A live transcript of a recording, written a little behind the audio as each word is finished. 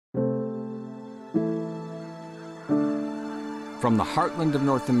From the heartland of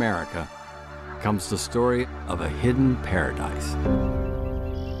North America comes the story of a hidden paradise.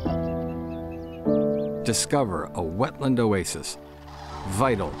 Discover a wetland oasis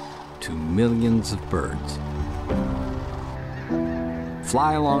vital to millions of birds.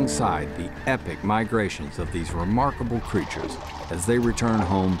 Fly alongside the epic migrations of these remarkable creatures as they return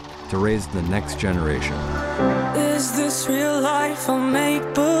home to raise the next generation. Is this real life or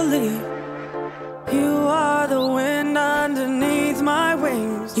make-believe? You are the wind underneath my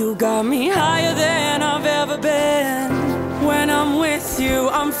wings. You got me higher than I've ever been. When I'm with you,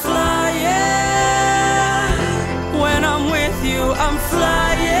 I'm flying. When I'm with you, I'm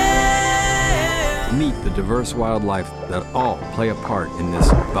flying. Meet the diverse wildlife that all play a part in this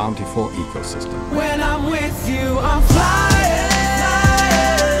bountiful ecosystem. When I'm with you, I'm flying.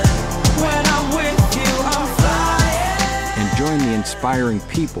 When I'm with you, I'm flying. And join the inspiring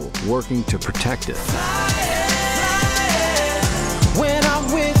people working to protect it. When I'm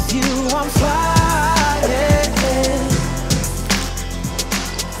with you, I'm flying.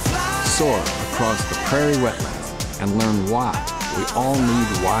 Soar across the prairie wetlands and learn why we all need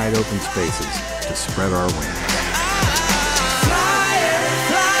wide open spaces to spread our wings. Flying.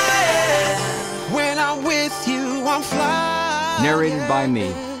 When I'm with you, I'm flying. Narrated by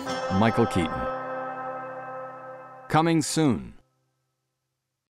me, Michael Keaton. Coming soon.